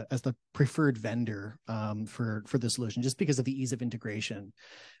as the preferred vendor for the solution, just because of the ease of integration. And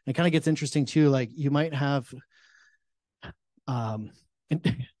it kind of gets interesting too. Like you might have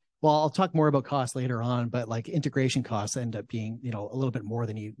well, I'll talk more about costs later on, but like integration costs end up being, a little bit more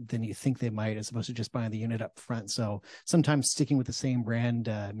than you think they might, as opposed to just buying the unit up front. So sometimes sticking with the same brand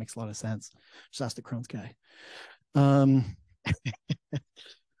makes a lot of sense. Just ask the Crohn's guy.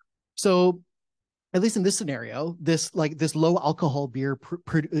 So at least in this scenario, this low alcohol beer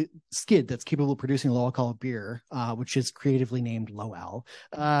skid that's capable of producing low alcohol beer, which is creatively named low al,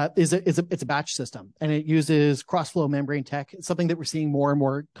 it's a batch system, and it uses cross flow membrane tech. It's something that we're seeing more and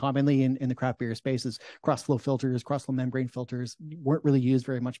more commonly in the craft beer space. Is cross flow filters, cross flow membrane filters weren't really used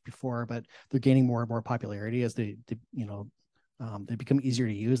very much before, but they're gaining more and more popularity as they become easier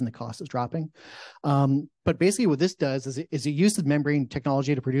to use and the cost is dropping. But basically what this does is it uses membrane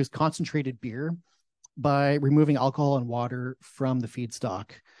technology to produce concentrated beer by removing alcohol and water from the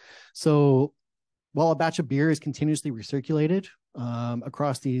feedstock. So while a batch of beer is continuously recirculated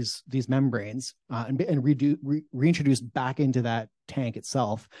across these membranes and reintroduced back into that tank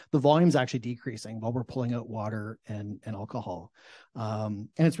itself, the volume is actually decreasing while we're pulling out water and alcohol. And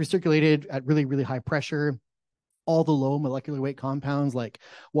it's recirculated at really, really high pressure. All the low molecular weight compounds like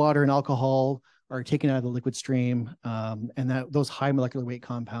water and alcohol are taken out of the liquid stream. And those high molecular weight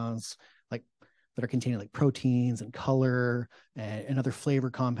compounds that are containing like proteins and color and other flavor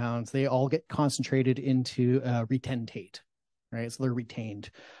compounds, they all get concentrated into retentate, right? So they're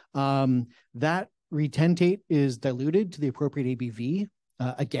retained. That retentate is diluted to the appropriate ABV,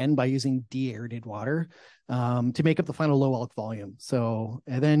 again, by using deaerated water to make up the final low alc volume. So,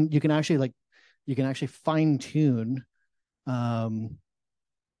 and then you can actually fine tune the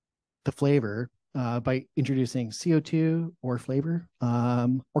flavor by introducing CO2 or flavor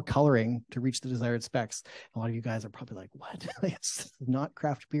or coloring to reach the desired specs. A lot of you guys are probably like, what? It's not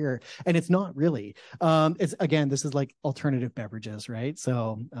craft beer. And it's not really. This is like alternative beverages, right?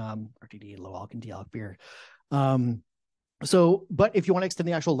 So RTD, low alc and de-alc beer. But if you want to extend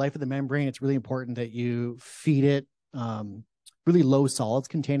the actual life of the membrane, it's really important that you feed it really low solids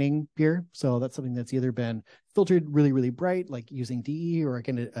containing beer. So that's something that's either been filtered really, really bright, like using DE, or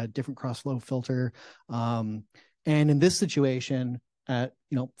again, a different cross flow filter. And in this situation at,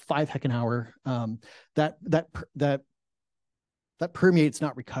 5 heckenhour, that permeates,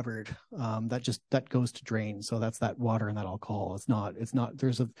 not recovered. That goes to drain. So that's that water and that alcohol.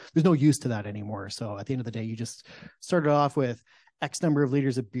 There's no use to that anymore. So at the end of the day, you just started off with X number of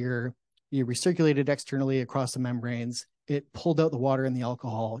liters of beer. You recirculated externally across the membranes. It pulled out the water and the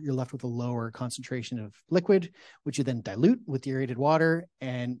alcohol. You're left with a lower concentration of liquid, which you then dilute with the aerated water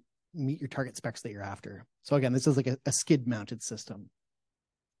and meet your target specs that you're after. So again, this is like a skid mounted system.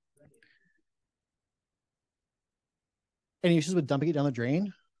 Any issues with dumping it down the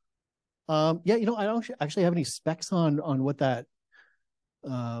drain? I don't actually have any specs on what that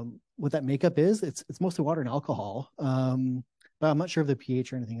makeup is. It's mostly water and alcohol. But I'm not sure of the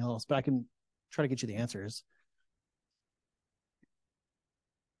pH or anything else, but I can try to get you the answers.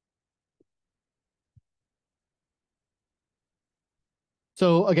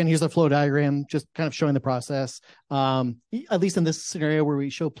 So again, here's a flow diagram, just kind of showing the process. At least in this scenario where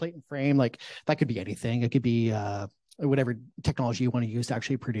we show plate and frame, like that could be anything. It could be whatever technology you want to use to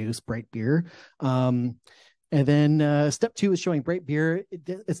actually produce bright beer. And then step 2 is showing bright beer.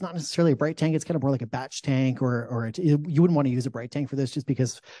 It's not necessarily a bright tank. It's kind of more like a batch tank, you wouldn't want to use a bright tank for this just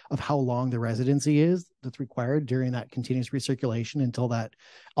because of how long the residency is that's required during that continuous recirculation until that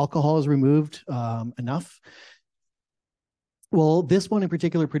alcohol is removed enough. Well, this one in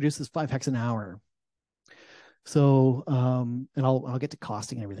particular produces 5 hex an hour. So, and I'll get to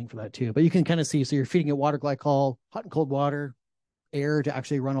costing and everything for that too. But you can kind of see, so you're feeding it water glycol, hot and cold water, air to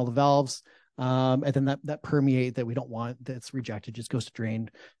actually run all the valves. And then that permeate that we don't want, that's rejected, just goes to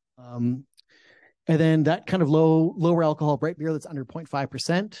drain. And then that kind of lower alcohol bright beer that's under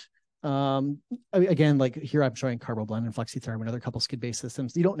 0.5%. Again, like here I'm showing Carboblend and FlexiTherm and other couple skid-based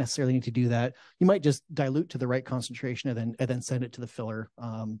systems. You don't necessarily need to do that. You might just dilute to the right concentration and then send it to the filler,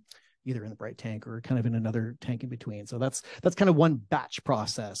 either in the bright tank or kind of in another tank in between. So that's kind of one batch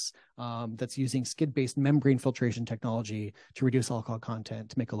process that's using skid-based membrane filtration technology to reduce alcohol content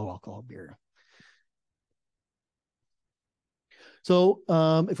to make a low alcohol beer. So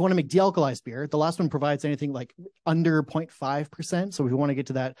if you want to make de-alkalized beer, the last one provides anything like under 0.5%. So if we want to get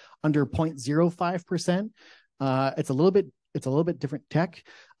to that under 0.05%, it's a little bit different tech.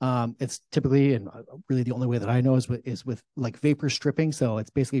 It's typically, and really the only way that I know is with like vapor stripping. So it's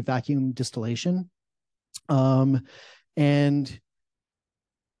basically vacuum distillation. And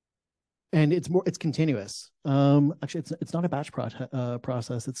it's continuous. Actually, it's not a batch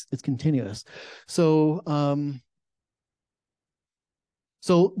process. It's continuous.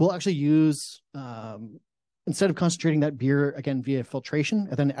 So we'll actually use, instead of concentrating that beer, again, via filtration,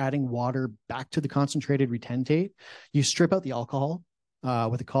 and then adding water back to the concentrated retentate, you strip out the alcohol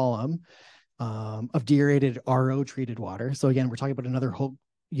with a column of deaerated RO-treated water. So again, we're talking about another whole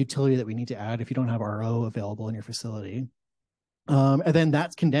utility that we need to add if you don't have RO available in your facility. And then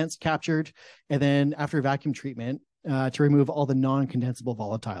that's condensed, captured, and then after vacuum treatment to remove all the non-condensable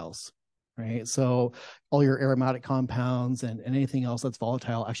volatiles. Right. So all your aromatic compounds and anything else that's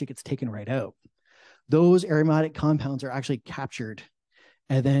volatile actually gets taken right out. Those aromatic compounds are actually captured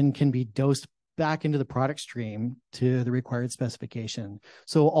and then can be dosed back into the product stream to the required specification.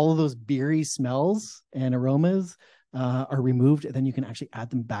 So all of those beery smells and aromas are removed, and then you can actually add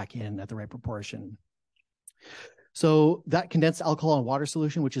them back in at the right proportion. So that condensed alcohol and water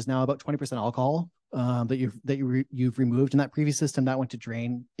solution, which is now about 20% alcohol, that you've removed in that previous system, that went to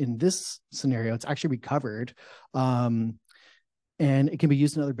drain. In this scenario, it's actually recovered, and it can be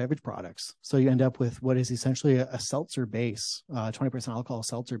used in other beverage products. So you end up with what is essentially a seltzer base, 20% alcohol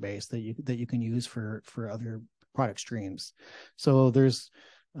seltzer base that you can use for other product streams. So there's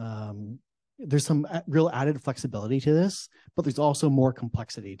some real added flexibility to this, but there's also more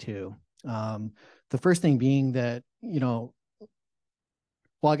complexity too. The first thing being that,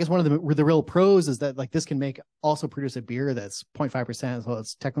 well, I guess one of the real pros is that like this can also produce a beer that's 0.5%, so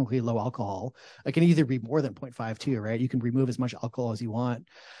it's technically low alcohol. It can either be more than 0.5 too, right? You can remove as much alcohol as you want.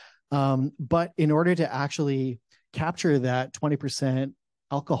 But in order to actually capture that 20%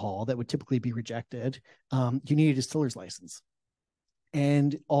 alcohol that would typically be rejected, you need a distiller's license.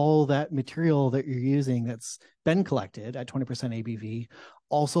 And all that material that you're using that's been collected at 20% ABV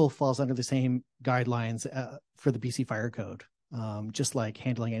also falls under the same guidelines for the BC Fire Code, just like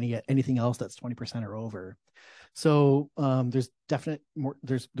handling anything else that's 20% or over. So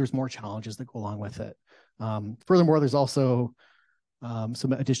there's more challenges that go along with it. Furthermore, there's also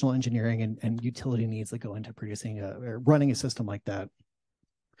some additional engineering and utility needs that go into producing or running a system like that.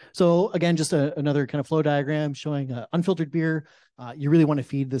 So again, just another kind of flow diagram showing unfiltered beer. You really want to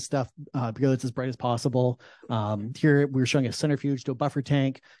feed this stuff beer that's as bright as possible. Here we're showing a centrifuge to a buffer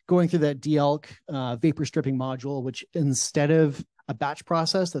tank going through that de-alk vapor stripping module, which instead of a batch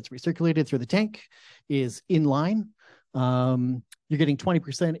process that's recirculated through the tank is in line. You're getting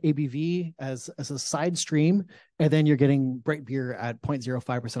 20% ABV as a side stream, and then you're getting bright beer at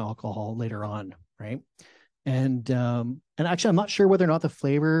 0.05% alcohol later on, right? And actually, I'm not sure whether or not the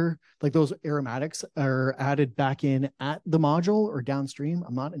flavor, like those aromatics, are added back in at the module or downstream.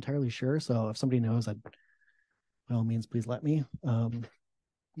 I'm not entirely sure. So if somebody knows, by all means, please let me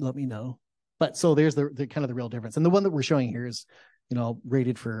know. But so there's the kind of the real difference. And the one that we're showing here is,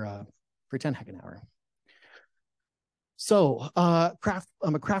 rated for 10 heck an hour. So I'm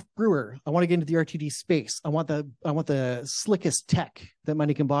a craft brewer. I want to get into the RTD space. I want the slickest tech that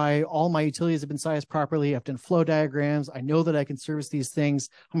money can buy. All my utilities have been sized properly. I've done flow diagrams. I know that I can service these things.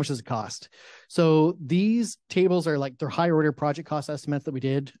 How much does it cost? So these tables are like, they're high order project cost estimates that we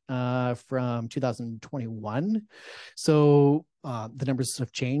did from 2021. So the numbers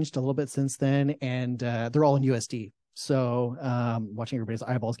have changed a little bit since then, and they're all in USD. So watching everybody's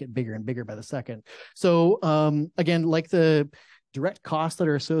eyeballs get bigger and bigger by the second. So again, like the direct costs that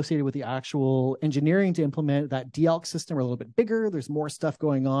are associated with the actual engineering to implement that de-alk system are a little bit bigger. There's more stuff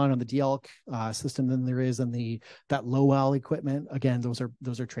going on the de-alk system than there is on that low-al equipment. Again, those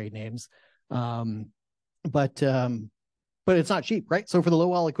are trade names. But but it's not cheap, right? So for the low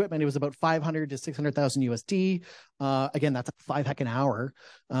wall equipment, it was about 500 to 600,000 USD. Again, that's $5 an hour.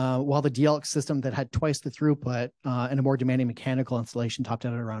 While the DLX system that had twice the throughput and a more demanding mechanical installation topped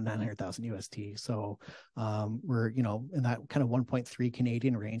out at around 900,000 USD. So we're, you know, in that kind of 1.3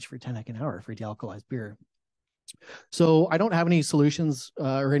 Canadian range for 10 an hour for dealcoholized beer. So I don't have any solutions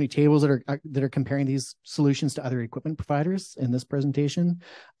or any tables that are comparing these solutions to other equipment providers in this presentation,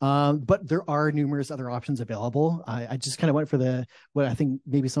 but there are numerous other options available. I just kind of went for what I think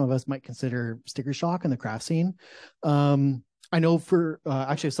maybe some of us might consider sticker shock in the craft scene. I know for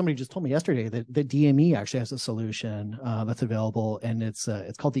actually somebody just told me yesterday that the DME actually has a solution that's available, and it's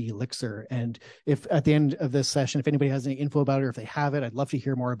called the Elixir. And if at the end of this session, if anybody has any info about it, or if they have it, I'd love to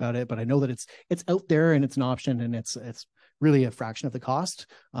hear more about it. But I know that it's out there and it's an option, and it's really a fraction of the cost.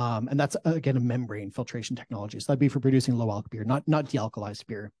 And that's again a membrane filtration technology. So that'd be for producing low alcohol beer, not de-alkalized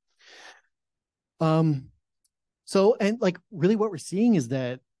beer. So and like really what we're seeing is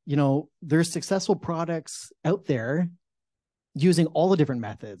that, you know, there's successful products out there using all the different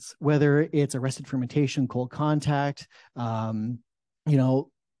methods, whether it's arrested fermentation, cold contact, you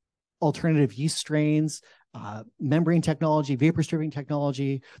know, alternative yeast strains, membrane technology, vapor stripping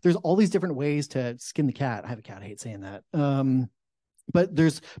technology. There's all these different ways to skin the cat. I have a cat, I hate saying that. But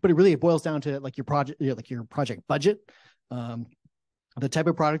it boils down to like your project budget, the type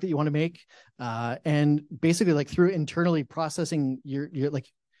of product that you want to make, and basically like through internally processing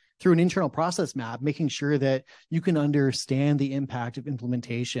through an internal process map, making sure that you can understand the impact of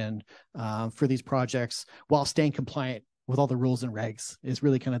implementation for these projects while staying compliant with all the rules and regs is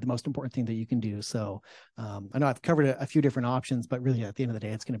really kind of the most important thing that you can do. So I know I've covered a few different options, but really at the end of the day,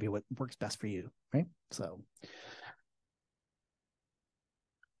 it's going to be what works best for you, right?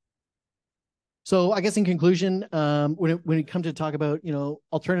 So I guess in conclusion, when it comes to talk about, you know,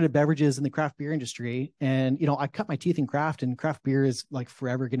 alternative beverages in the craft beer industry, and, you know, I cut my teeth in craft, and craft beer is like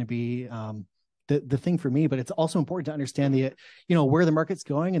forever going to be the thing for me, but it's also important to understand you know, where the market's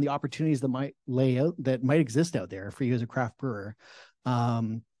going and the opportunities that might exist out there for you as a craft brewer.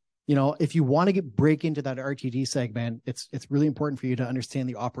 You know, if you want to break into that RTD segment, it's really important for you to understand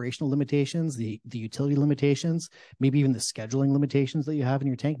the operational limitations, the utility limitations, maybe even the scheduling limitations that you have in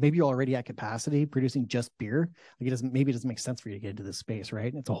your tank. Maybe you're already at capacity producing just beer. Like it doesn't make sense for you to get into this space,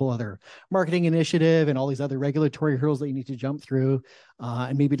 right? It's a whole other marketing initiative and all these other regulatory hurdles that you need to jump through.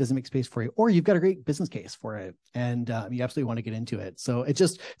 And maybe it doesn't make space for you, or you've got a great business case for it and you absolutely want to get into it. So it's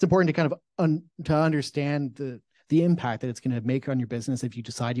important to kind of to understand the impact that it's going to make on your business if you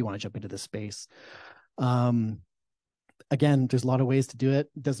decide you want to jump into this space. Again, there's a lot of ways to do it.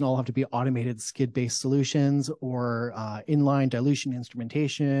 It doesn't all have to be automated skid-based solutions or inline dilution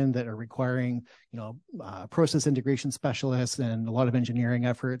instrumentation that are requiring, you know, process integration specialists and a lot of engineering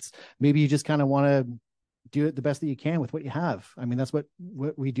efforts. Maybe you just kind of want to do it the best that you can with what you have. I mean, that's what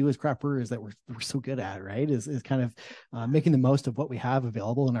we do as craft brewers that we're so good at, right? Is kind of making the most of what we have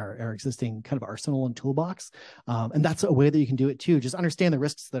available in our existing kind of arsenal and toolbox. And that's a way that you can do it too. Just understand the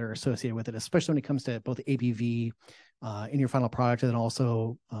risks that are associated with it, especially when it comes to both ABV in your final product, and then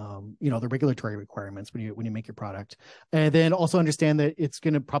also, you know, the regulatory requirements when you make your product. And then also understand that it's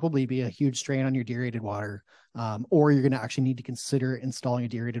going to probably be a huge strain on your deaerated water, or you're going to actually need to consider installing a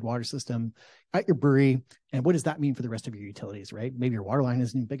deaerated water system at your brewery. And what does that mean for the rest of your utilities, right? Maybe your water line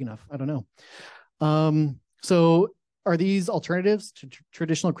isn't even big enough. I don't know. So are these alternatives to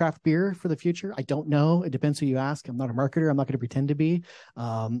traditional craft beer for the future? I don't know. It depends who you ask. I'm not a marketer. I'm not going to pretend to be.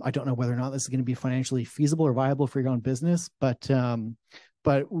 I don't know whether or not this is going to be financially feasible or viable for your own business, but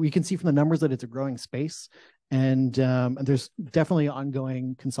we can see from the numbers that it's a growing space. And there's definitely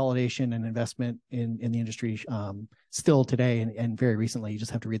ongoing consolidation and investment in the industry still today and very recently. You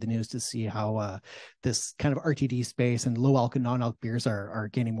just have to read the news to see how this kind of RTD space and low alcohol, non-alcohol beers are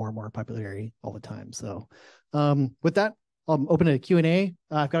gaining more and more popularity all the time. So with that, I'll open a Q&A.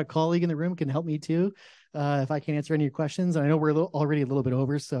 I've got a colleague in the room who can help me too if I can answer any of your questions. And I know we're already a little bit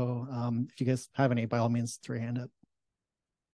over, so if you guys have any, by all means, throw your hand up.